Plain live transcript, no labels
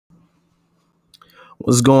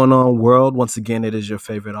What's going on, world? Once again, it is your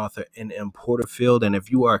favorite author, N.M. Porterfield. And if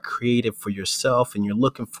you are creative for yourself and you're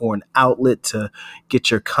looking for an outlet to get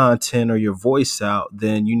your content or your voice out,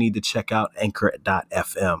 then you need to check out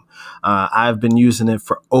Anchor.fm. I've been using it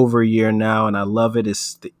for over a year now, and I love it.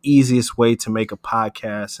 It's the easiest way to make a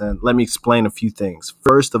podcast. And let me explain a few things.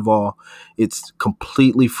 First of all, it's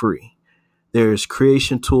completely free. There's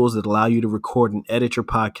creation tools that allow you to record and edit your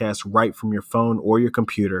podcast right from your phone or your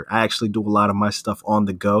computer. I actually do a lot of my stuff on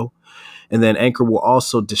the go. And then Anchor will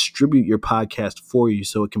also distribute your podcast for you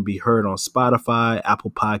so it can be heard on Spotify,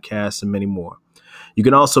 Apple Podcasts, and many more. You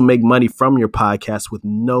can also make money from your podcast with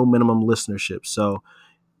no minimum listenership. So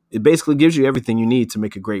it basically gives you everything you need to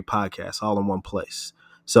make a great podcast all in one place.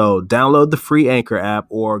 So download the free Anchor app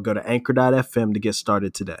or go to Anchor.fm to get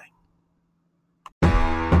started today.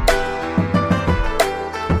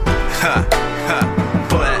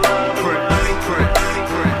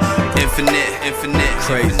 Infinite,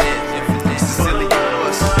 crazy. Silly. For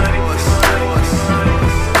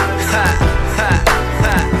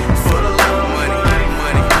the love of money.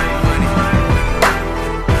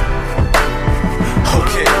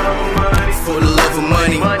 Okay. For the love of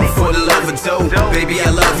money, for the love of dough. Baby, I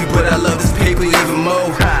love you, but I love this paper even more.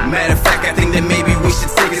 Matter of fact, I think that maybe we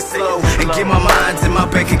should take it slow and give my mind and my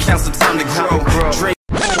bank account some time to grow.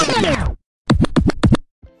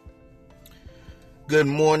 Good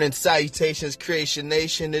morning, salutations, Creation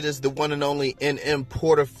Nation. It is the one and only N.M.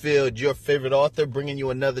 Porterfield, your favorite author, bringing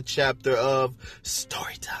you another chapter of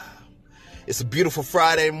Storytime. It's a beautiful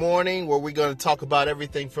Friday morning where we're going to talk about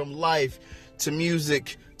everything from life to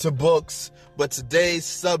music to books. But today's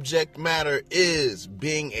subject matter is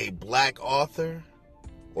being a black author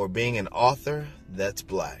or being an author that's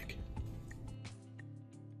black.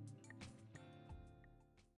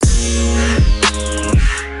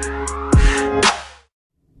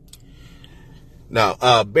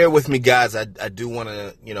 Now, bear with me, guys. I do want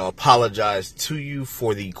to, apologize to you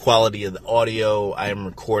for the quality of the audio. I am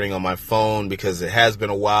recording on my phone because it has been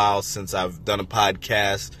a while since I've done a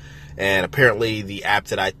podcast. And apparently the app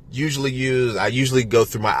that I usually use, I usually go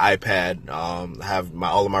through my iPad, have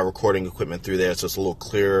all of my recording equipment through there, so it's a little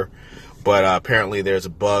clearer. But apparently there's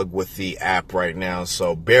a bug with the app right now,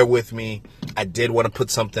 so bear with me. I did want to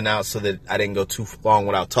put something out so that I didn't go too long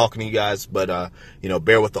without talking to you guys, but,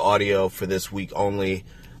 bear with the audio for this week only.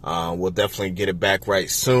 We'll definitely get it back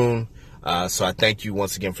right soon. So I thank you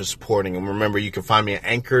once again for supporting. And remember, you can find me at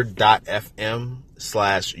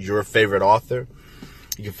anchor.fm/yourfavoriteauthor.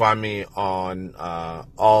 You can find me on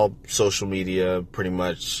all social media, pretty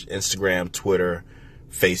much Instagram, Twitter,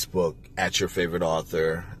 Facebook, at your favorite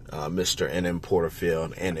author. Mr. N.M.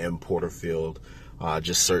 Porterfield, N.M. Porterfield.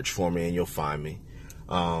 Just search for me and you'll find me.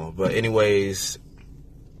 But anyways,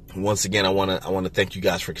 once again, I want to thank you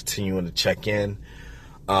guys for continuing to check in.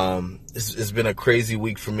 It's been a crazy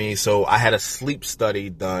week for me. So I had a sleep study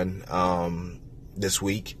done this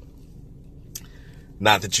week.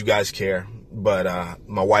 Not that you guys care, but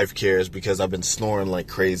my wife cares because I've been snoring like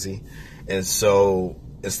crazy. And so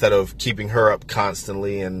instead of keeping her up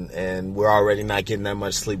constantly, and we're already not getting that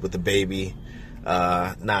much sleep with the baby,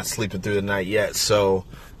 not sleeping through the night yet. So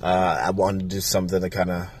I wanted to do something to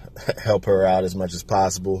kind of help her out as much as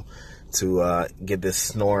possible to get this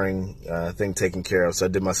snoring thing taken care of. So I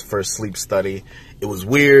did my first sleep study. It was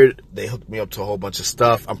weird. They hooked me up to a whole bunch of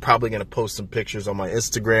stuff. I'm probably going to post some pictures on my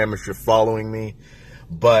Instagram if you're following me.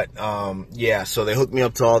 But so they hooked me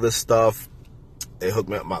up to all this stuff. They hooked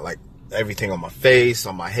me up everything on my face,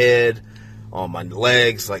 on my head, on my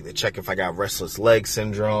legs. Like they check if I got restless leg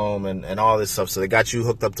syndrome and all this stuff. So they got you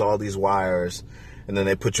hooked up to all these wires, and then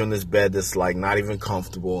they put you in this bed that's like not even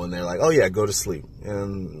comfortable, and they're like, oh yeah, go to sleep.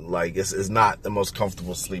 And like it's not the most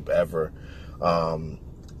comfortable sleep ever.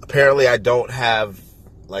 Apparently I don't have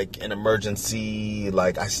like an emergency,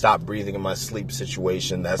 like I stopped breathing in my sleep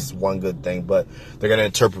situation. That's one good thing, but they're going to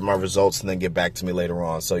interpret my results and then get back to me later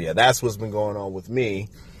on. So yeah, that's what's been going on with me.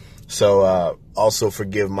 So also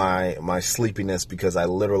forgive my sleepiness because I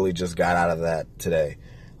literally just got out of that today,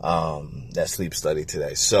 that sleep study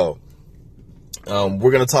today. So we're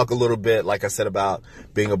going to talk a little bit, like I said, about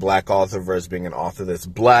being a black author versus being an author that's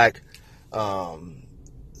black.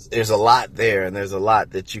 There's a lot there, and there's a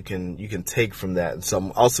lot that you can take from that. And so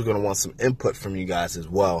I'm also going to want some input from you guys as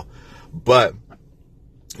well. But,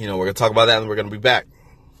 we're going to talk about that, and we're going to be back.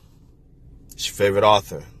 It's your favorite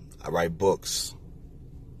author. I write books.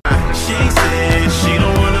 She said she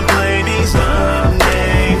don't wanna play these love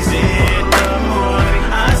games in the morning.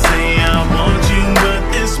 I say I want you,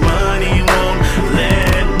 but this money won't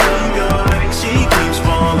let me go. She keeps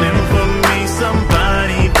falling for me.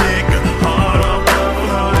 Somebody pick her heart off of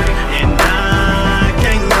her, and I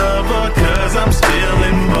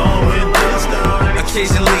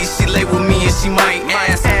she might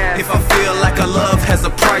ask if I feel like our love has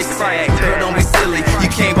a price tag. Girl, don't be silly, you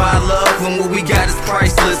can't buy love when what we got is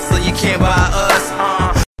priceless, so you can't buy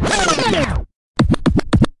us.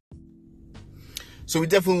 So we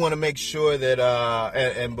definitely want to make sure that,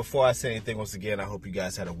 and before I say anything, once again, I hope you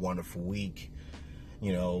guys had a wonderful week.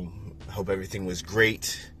 You know, I hope everything was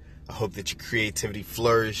great. I hope that your creativity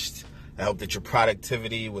flourished. I hope that your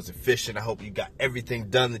productivity was efficient. I hope you got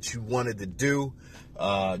everything done that you wanted to do,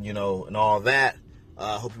 you know, and all that.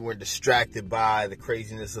 I hope you weren't distracted by the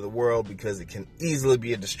craziness of the world, because it can easily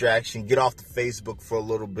be a distraction. Get off the Facebook for a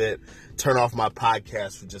little bit. Turn off my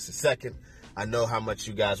podcast for just a second. I know how much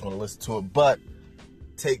you guys want to listen to it, but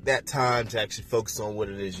take that time to actually focus on what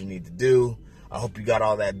it is you need to do. I hope you got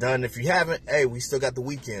all that done. If you haven't, hey, we still got the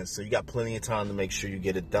weekend, so you got plenty of time to make sure you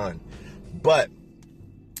get it done. But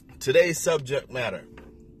today's subject matter,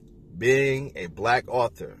 being a black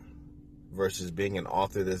author versus being an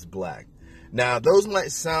author that's black. Now, those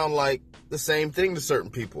might sound like the same thing to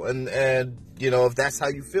certain people, and you know, if that's how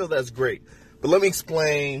you feel, that's great. But let me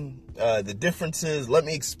explain the differences. Let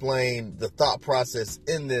me explain the thought process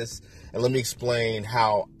in this, and let me explain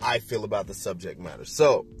how I feel about the subject matter.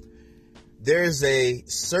 So, there's a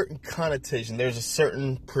certain connotation, there's a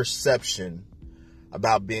certain perception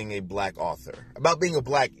about being a black author, about being a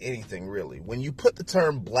black anything, really. When you put the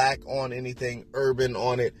term black on anything, urban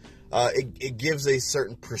on it, it gives a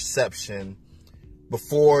certain perception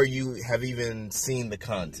before you have even seen the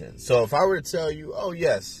content. So if I were to tell you, oh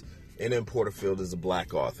yes, N.M. Porterfield is a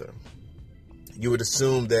black author, you would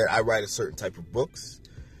assume that I write a certain type of books,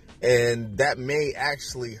 and that may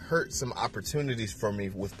actually hurt some opportunities for me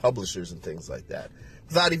with publishers and things like that,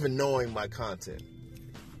 without even knowing my content.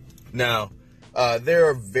 Now, there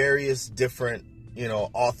are various different, you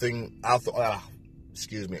know, author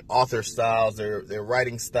styles. They're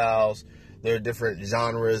writing styles. There are different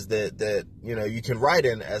genres that you know you can write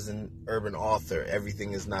in as an urban author.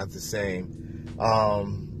 Everything is not the same.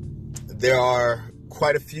 There are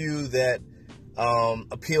quite a few that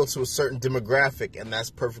appeal to a certain demographic, and that's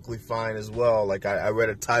perfectly fine as well. Like I read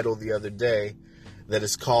a title the other day that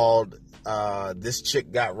is called This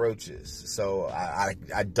Chick Got Roaches. So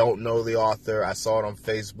I don't know the author. I saw it on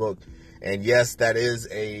Facebook, and yes, that is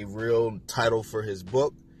a real title for his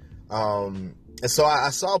book. And so I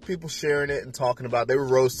saw people sharing it and talking about it. They were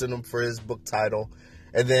roasting him for his book title,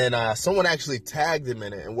 and then someone actually tagged him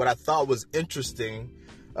in it. And what I thought was interesting,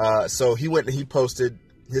 so he went and he posted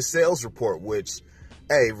his sales report, which,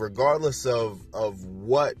 hey, regardless of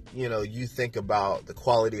what, you know, you think about the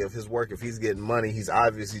quality of his work, if he's getting money, he's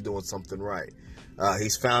obviously doing something right.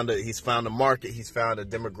 He's found a market, he's found a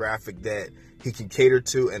demographic that he can cater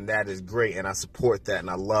to, and that is great, and I support that, and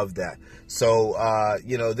I love that. So,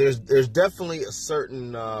 you know, there's definitely a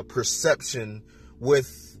certain perception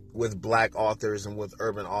with black authors and with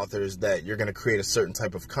urban authors that you're going to create a certain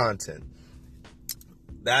type of content.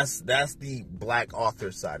 That's the black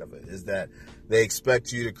author side of it, is that they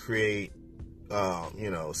expect you to create,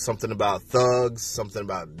 you know, something about thugs, something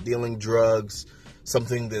about dealing drugs,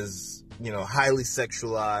 something that's, you know, highly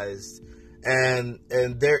sexualized, and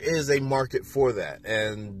there is a market for that,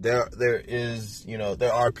 and there is, you know,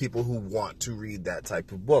 there are people who want to read that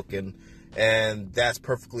type of book, and that's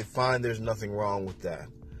perfectly fine. There's nothing wrong with that.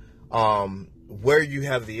 Where you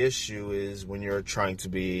have the issue is when you're trying to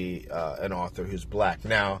be an author who's black.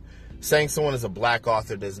 Now, saying someone is a black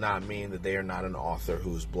author does not mean that they are not an author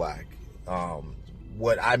who's black.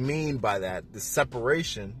 What I mean by that, the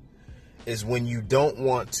separation, is when you don't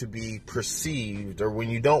want to be perceived, or when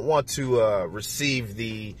you don't want to receive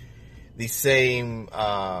the same,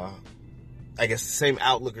 I guess, the same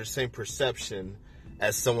outlook or same perception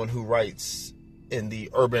as someone who writes in the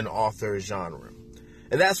urban author genre.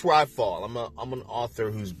 And that's where I fall. I'm an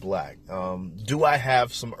author who's black. Do I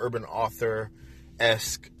have some urban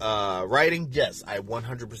author-esque writing? Yes, I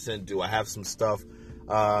 100% do. I have some stuff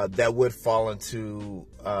that would fall into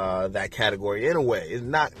that category in a way.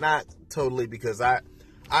 Not totally, because I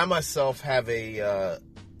myself have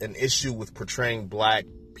an issue with portraying black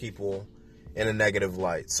people in a negative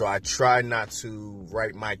light. So I try not to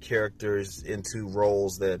write my characters into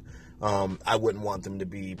roles that I wouldn't want them to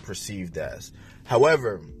be perceived as.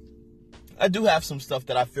 However, I do have some stuff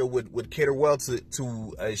that I feel would cater well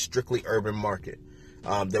to a strictly urban market,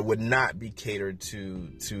 that would not be catered to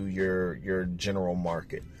your general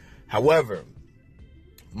market. However,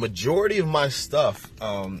 majority of my stuff,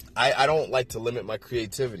 I don't like to limit my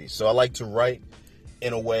creativity. So I like to write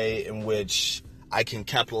in a way in which I can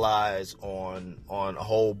capitalize on a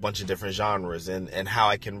whole bunch of different genres, and how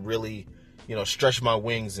I can really, you know, stretch my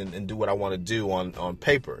wings and do what I want to do on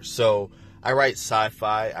paper. So I write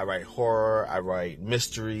sci-fi, I write horror, I write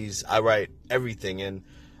mysteries, I write everything. And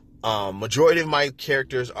majority of my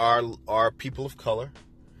characters are people of color.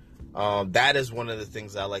 That is one of the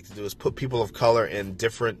things I like to do, is put people of color in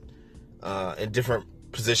different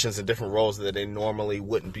positions and different roles that they normally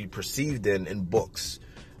wouldn't be perceived in books.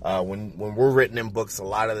 When we're written in books, a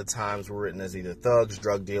lot of the times we're written as either thugs,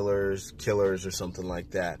 drug dealers, killers, or something like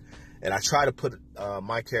that. And I try to put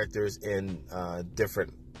my characters in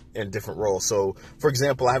different roles. So, for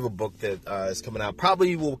example, I have a book that is coming out,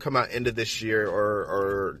 probably will come out end of this year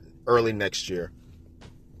or early next year.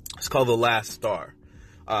 It's called The Last Star.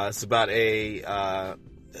 It's about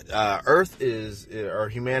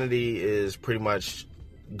humanity is pretty much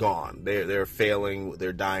gone. They're failing.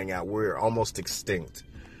 They're dying out. We're almost extinct.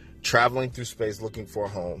 Traveling through space looking for a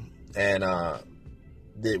home, and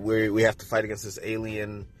we have to fight against this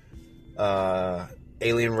alien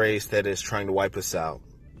race that is trying to wipe us out.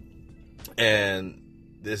 And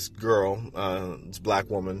this girl, this black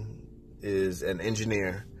woman, is an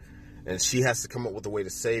engineer, and she has to come up with a way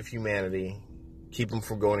to save humanity, keep them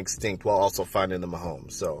from going extinct, while also finding them a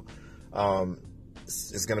home. So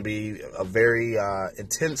it's going to be a very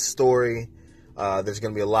intense story. There's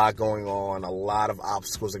going to be a lot going on. A lot of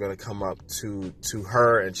obstacles are going to come up to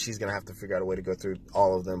her, and she's going to have to figure out a way to go through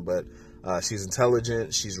all of them. But she's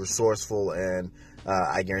intelligent, she's resourceful, and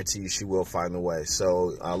I guarantee you she will find the way.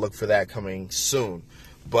 So look for that coming soon.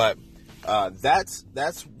 But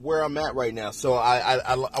that's where I'm at right now. So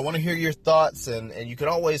I want to hear your thoughts, and you can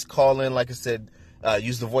always call in. Like I said,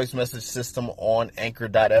 use the voice message system on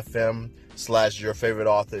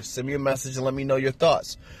anchor.fm/yourfavoriteauthor. Send me a message and let me know your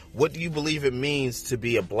thoughts. What do you believe it means to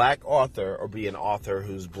be a black author or be an author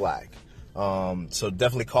who's black? So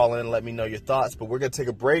definitely call in and let me know your thoughts. But we're going to take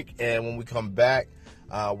a break, and when we come back,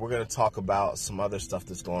 we're going to talk about some other stuff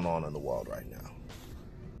that's going on in the world right now.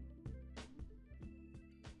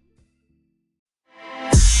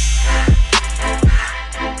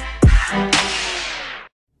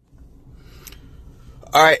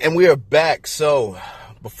 All right, and we are back. So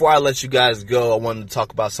before I let you guys go, I wanted to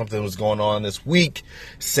talk about something that was going on this week,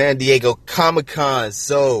 San Diego Comic-Con.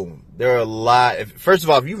 So there are a lot. First of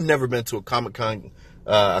all, if you've never been to a Comic-Con,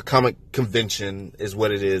 a comic convention is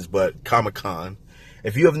what it is, but Comic-Con,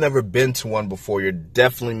 if you have never been to one before, you're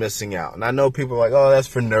definitely missing out. And I know people are like, oh, that's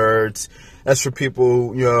for nerds. That's for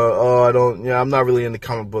people, I'm not really into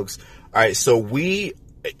comic books. All right, so we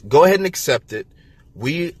go ahead and accept it.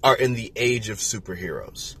 We are in the age of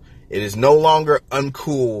superheroes. It is no longer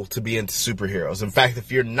uncool to be into superheroes. In fact,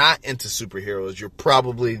 if you're not into superheroes, you're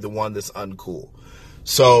probably the one that's uncool.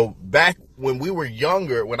 So back when we were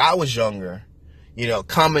younger, when I was younger,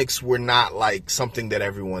 comics were not like something that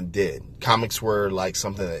everyone did. Comics were like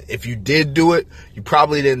something that if you did do it, you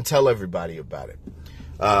probably didn't tell everybody about it.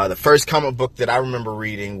 The first comic book that I remember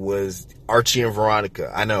reading was Archie and Veronica.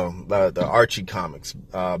 I know, the Archie comics.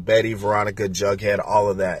 Betty, Veronica, Jughead, all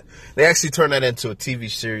of that. They actually turned that into a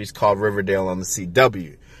TV series called Riverdale on the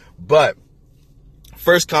CW. But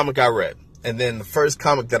first comic I read, and then the first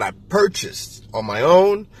comic that I purchased on my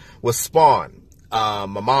own was Spawn. My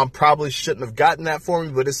mom probably shouldn't have gotten that for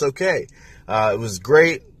me, but it's okay. It was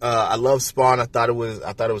great. I love Spawn. I thought it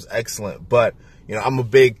was excellent. But I'm a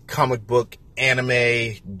big comic book,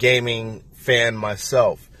 anime, gaming fan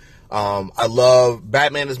myself. I love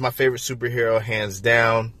Batman is my favorite superhero, hands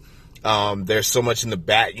down. There's so much in the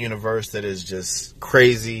Bat universe that is just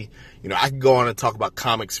crazy. I could go on and talk about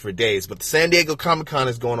comics for days, but the San Diego Comic-Con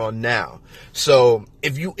is going on now. So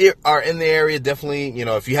if you are in the area, definitely,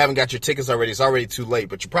 if you haven't got your tickets already, it's already too late,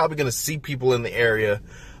 but you're probably going to see people in the area,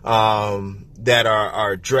 that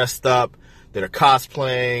are dressed up, that are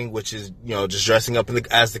cosplaying, which is, just dressing up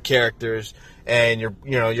as the characters. And you're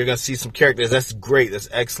going to see some characters. That's great. That's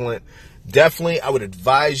excellent. Definitely, I would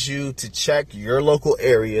advise you to check your local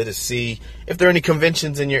area to see if there are any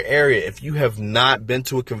conventions in your area. If you have not been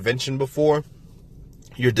to a convention before,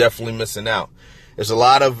 you're definitely missing out. There's a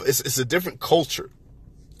lot of, it's a different culture.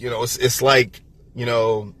 It's like, you're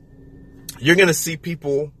going to see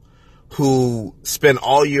people who spend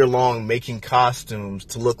all year long making costumes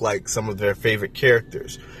to look like some of their favorite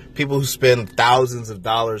characters. People who spend thousands of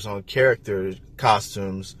dollars on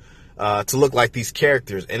costumes to look like these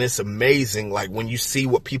characters. And it's amazing, like, when you see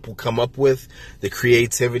what people come up with, the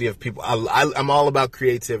creativity of people. I'm all about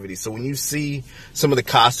creativity. So when you see some of the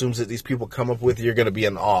costumes that these people come up with, you're going to be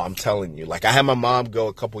in awe, I'm telling you. Like, I had my mom go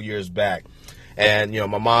a couple years back. And,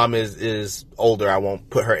 my mom is older. I won't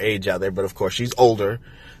put her age out there, but of course she's older.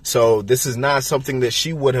 So this is not something that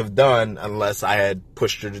she would have done unless I had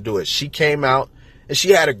pushed her to do it. She came out and she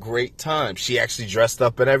had a great time. She actually dressed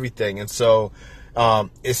up and everything. And so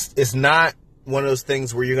It's not one of those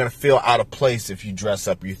things where you're going to feel out of place if you dress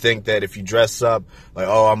up. You think that if you dress up, like,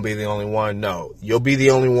 oh, I'm be the only one. No, you'll be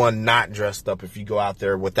the only one not dressed up if you go out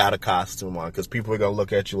there without a costume on, because people are going to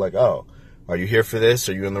look at you like, oh, are you here for this?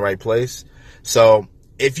 Are you in the right place? So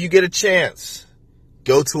if you get a chance,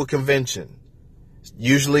 go to a convention.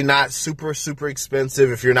 Usually not super, super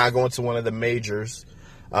expensive if you're not going to one of the majors.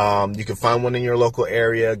 You can find one in your local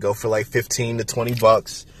area, go for like 15 to 20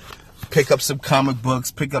 bucks. Pick up some comic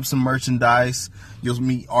books, pick up some merchandise. You'll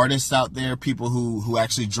meet artists out there, people who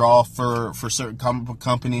actually draw for certain comic book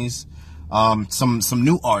companies. Some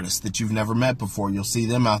new artists that you've never met before. You'll see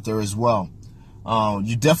them out there as well.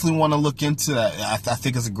 You definitely want to look into that. I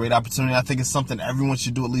think it's a great opportunity. I think it's something everyone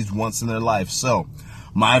should do at least once in their life. So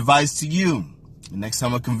my advice to you, the next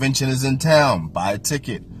time a convention is in town, buy a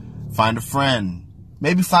ticket, find a friend,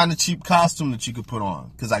 maybe find a cheap costume that you could put on,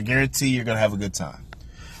 because I guarantee you're going to have a good time.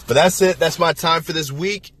 But that's it. That's my time for this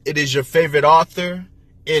week. It is your favorite author,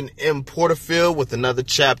 N.M. Porterfield, with another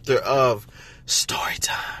chapter of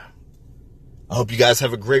Storytime. I hope you guys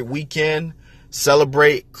have a great weekend.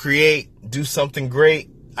 Celebrate, create, do something great.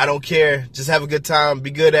 I don't care. Just have a good time.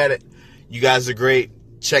 Be good at it. You guys are great.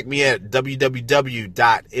 Check me at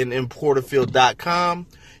www.nmporterfield.com.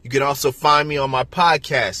 You can also find me on my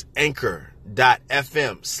podcast,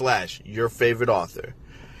 anchor.fm/yourfavoriteauthor.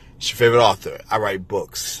 It's your favorite author. I write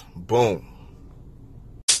books. Boom.